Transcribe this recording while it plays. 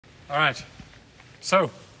All right, so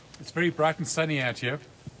it's very bright and sunny out here.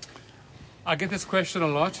 I get this question a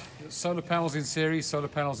lot: solar panels in series, solar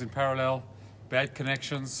panels in parallel, bad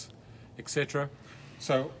connections, etc.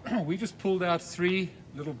 So we just pulled out 3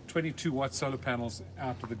 little 22-watt solar panels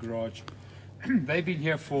out of the garage. They've been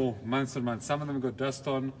here for months and months. Some of them have got dust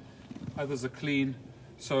on, others are clean.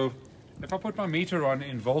 So if I put my meter on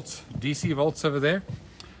in volts, DC volts over there,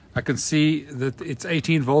 I can see that it's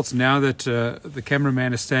 18 volts now that the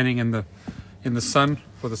cameraman is standing in the sun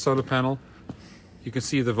for the solar panel. You can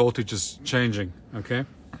see the voltage is changing, okay?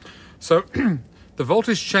 So the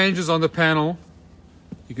voltage changes on the panel.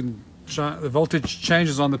 The voltage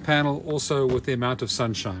changes on the panel also with the amount of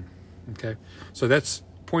sunshine, okay? So that's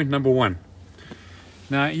point number 1.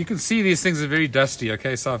 Now you can see these things are very dusty,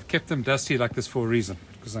 okay? So I've kept them dusty like this for a reason,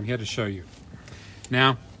 because I'm here to show you.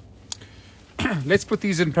 Now, let's put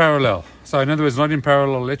these in parallel. So in other words, not in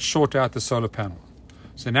parallel, let's short out the solar panel.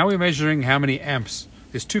 So now we're measuring how many amps.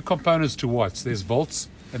 There's 2 components to watts. There's volts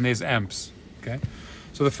and there's amps, okay?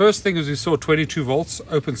 So the first thing is we saw 22 volts,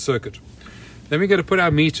 open circuit. Then we're going to put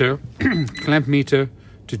our meter, clamp meter,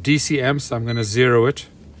 to DC amps. I'm going to 0 it.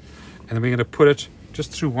 And then we're going to put it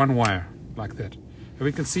just through one wire, like that. And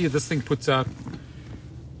we can see this thing puts out,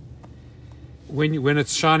 when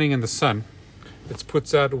it's shining in the sun, it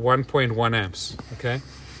puts out 1.1 amps, okay?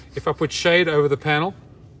 If I put shade over the panel,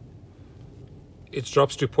 it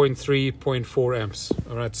drops to 0.3, 0.4 amps,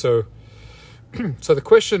 all right? So the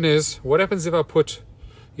question is, what happens if I put,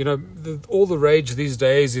 you know, all the rage these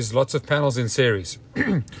days is lots of panels in series.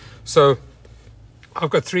 So I've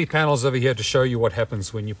got 3 panels over here to show you what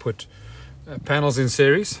happens when you put panels in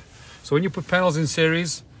series. So when you put panels in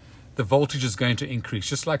series, the voltage is going to increase.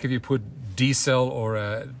 Just like if you put D-cell or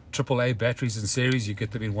AAA batteries in series, you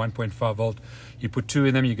get them in 1.5 volt. You put 2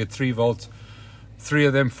 in them, you get 3 volts. 3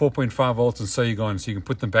 of them, 4.5 volts, and so you go on. So you can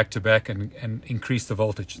put them back to back and increase the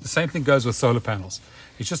voltage. The same thing goes with solar panels.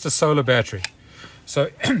 It's just a solar battery. So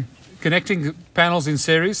connecting panels in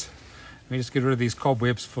series, let me just get rid of these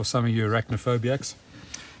cobwebs for some of you arachnophobiacs.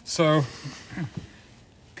 So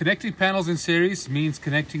connecting panels in series means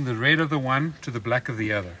connecting the red of the one to the black of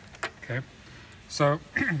the other. Okay, so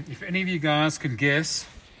if any of you guys can guess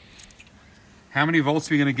how many volts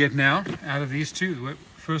we're going to get now out of these 2.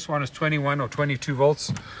 First one is 21 or 22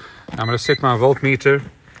 volts. I'm going to set my voltmeter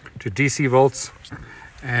to DC volts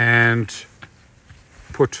and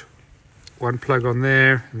put one plug on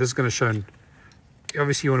there. And this is going to show,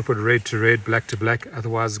 obviously you want to put red to red, black to black,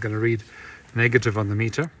 otherwise it's going to read negative on the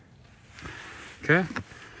meter. Okay,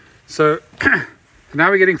 so now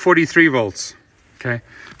we're getting 43 volts. Okay,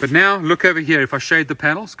 but now look over here. If I shade the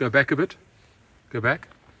panels, go back a bit, go back.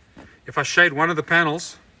 If I shade one of the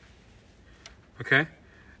panels, okay,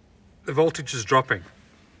 the voltage is dropping.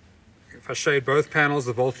 If I shade both panels,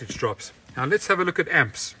 the voltage drops. Now let's have a look at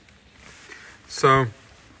amps. So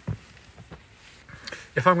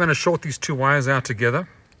if I'm going to short these 2 wires out together,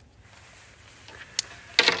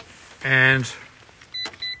 and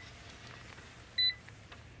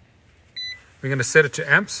we're going to set it to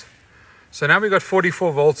amps. So now we've got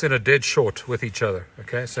 44 volts in a dead short with each other.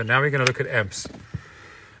 Okay, so now we're going to look at amps.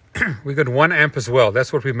 We got 1 amp as well.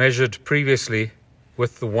 That's what we measured previously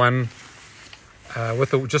with the one,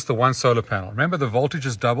 just the one solar panel. Remember, the voltage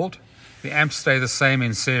is doubled. The amps stay the same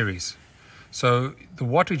in series. So the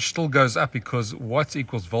wattage still goes up because watts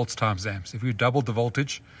equals volts times amps. If we doubled the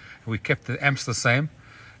voltage and we kept the amps the same,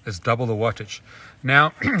 it's double the wattage.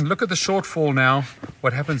 Now look at the shortfall now.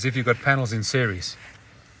 What happens if you've got panels in series?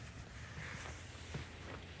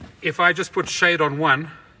 If I just put shade on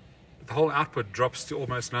one, the whole output drops to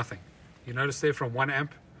almost nothing. You notice there from 1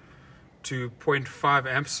 amp to 0.5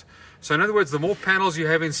 amps. So in other words, the more panels you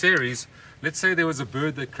have in series, let's say there was a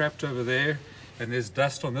bird that crapped over there and there's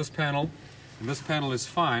dust on this panel and this panel is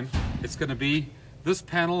fine, it's going to be this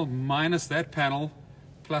panel minus that panel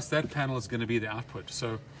plus that panel is going to be the output.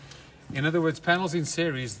 So in other words, panels in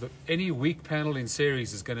series, any weak panel in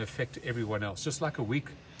series is going to affect everyone else. Just like a weak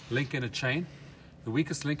link in a chain, the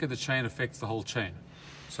weakest link in the chain affects the whole chain.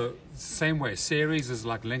 So same way, series is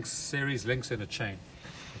like links, series links in a chain.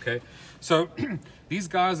 Okay, so these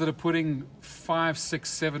guys that are putting 5, 6,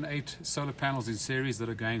 7, 8 solar panels in series that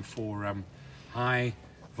are going for high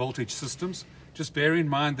voltage systems, just bear in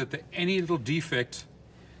mind that any little defect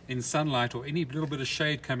in sunlight or any little bit of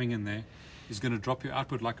shade coming in there is going to drop your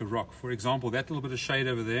output like a rock. For example, that little bit of shade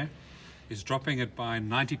over there is dropping it by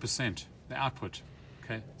 90%, the output.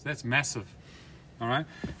 Okay, so that's massive. All right,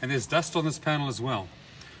 and there's dust on this panel as well.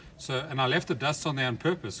 So, and I left the dust on there on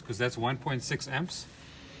purpose because that's 1.6 amps.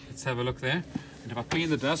 Let's have a look there. And if I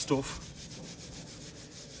clean the dust off,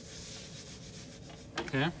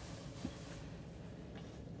 okay,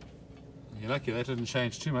 you're lucky that didn't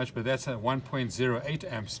change too much, but that's at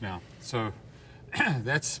 1.08 amps now. So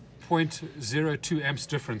that's 0.02 amps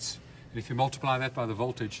difference. And if you multiply that by the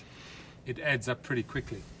voltage, it adds up pretty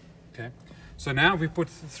quickly. Okay. So now we put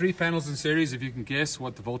 3 panels in series. If you can guess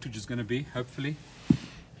what the voltage is going to be, hopefully.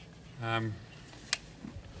 Let's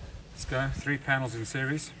go, 3 panels in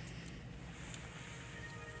series.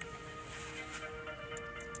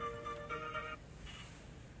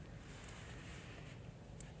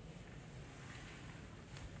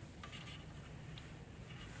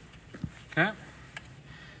 Okay,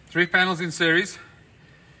 3 panels in series,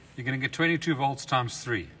 you're going to get 22 volts times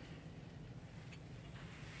 3.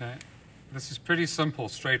 Okay, this is pretty simple,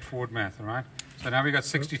 straightforward math, all right? So now we got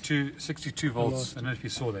 62 volts. I don't know if you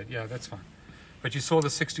saw that. Yeah, that's fine. But you saw the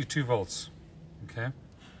 62 volts, okay?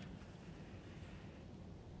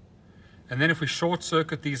 And then if we short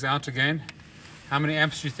circuit these out again, how many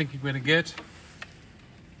amps do you think you're going to get?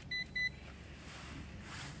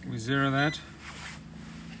 We zero that.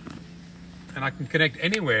 And I can connect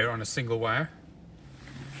anywhere on a single wire.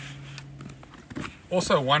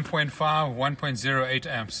 Also 1.5, 1.08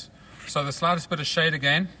 amps. So the slightest bit of shade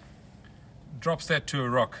again drops that to a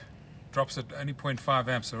rock. Drops it only 0.5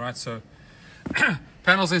 amps, all right? So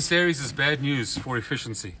panels in series is bad news for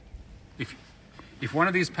efficiency. If one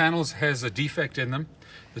of these panels has a defect in them,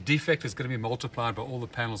 the defect is going to be multiplied by all the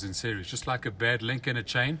panels in series. Just like a bad link in a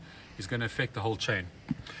chain is going to affect the whole chain.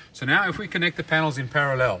 So now if we connect the panels in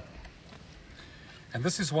parallel, and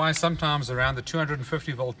this is why sometimes around the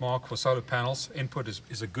 250 volt mark for solar panels, input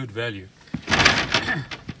is a good value.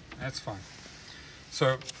 That's fine.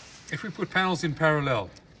 So if we put panels in parallel,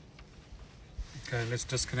 okay, let's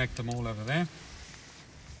disconnect them all over there.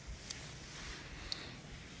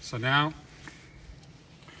 So now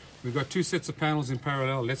we've got 2 sets of panels in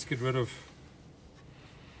parallel. Let's get rid of,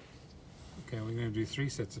 okay, we're going to do 3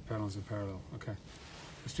 sets of panels in parallel. Okay,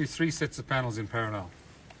 let's do 3 sets of panels in parallel.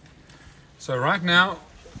 So right now,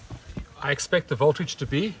 I expect the voltage to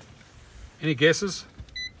be, any guesses?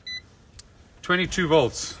 22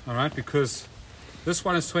 volts, all right, because this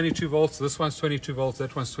one is 22 volts, this one's 22 volts,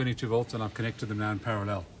 that one's 22 volts, and I've connected them now in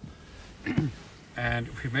parallel. And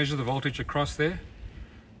if we measure the voltage across there,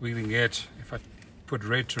 we're going to get, if I put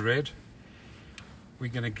red to red, we're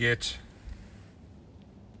going to get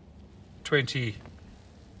 20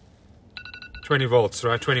 volts,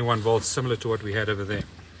 right, 21 volts, similar to what we had over there.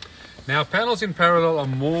 Now, panels in parallel are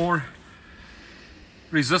more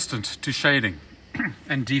resistant to shading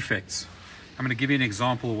and defects. I'm going to give you an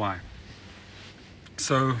example why.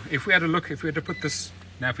 So if we had to put this,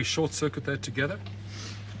 now if we short circuit that together,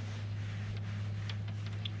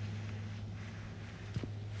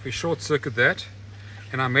 if we short circuit that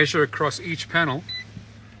and I measure across each panel,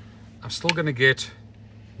 I'm still going to get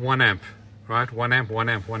 1 amp, right? 1 amp, 1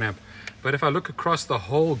 amp, 1 amp. But if I look across the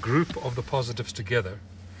whole group of the positives together,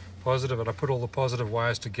 positive, and I put all the positive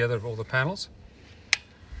wires together of all the panels,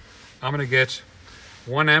 I'm going to get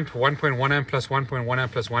 1 amp, 1.1 amp plus 1.1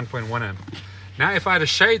 amp plus 1.1 amp. Now if I had to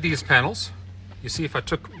shade these panels, you see if I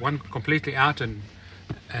took one completely out and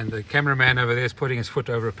the cameraman over there is putting his foot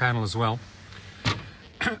over a panel as well,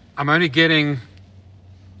 I'm only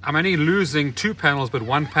losing 2 panels, but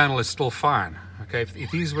 1 panel is still fine. Okay,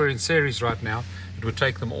 if these were in series right now, it would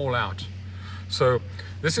take them all out. So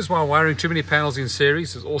this is why wiring too many panels in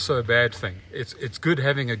series is also a bad thing. It's good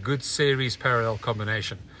having a good series parallel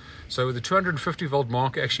combination. So the 250 volt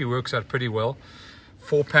mark actually works out pretty well.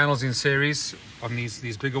 4 panels in series on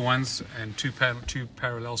these bigger ones and 2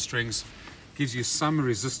 parallel strings gives you some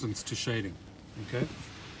resistance to shading. Okay,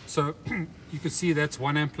 so you can see that's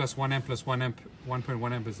 1 amp plus 1 amp plus 1 amp,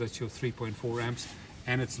 1.1 amp is that's your 3.4 amps,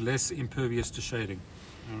 and it's less impervious to shading.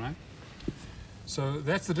 All right. So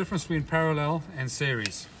that's the difference between parallel and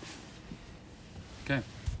series. Okay.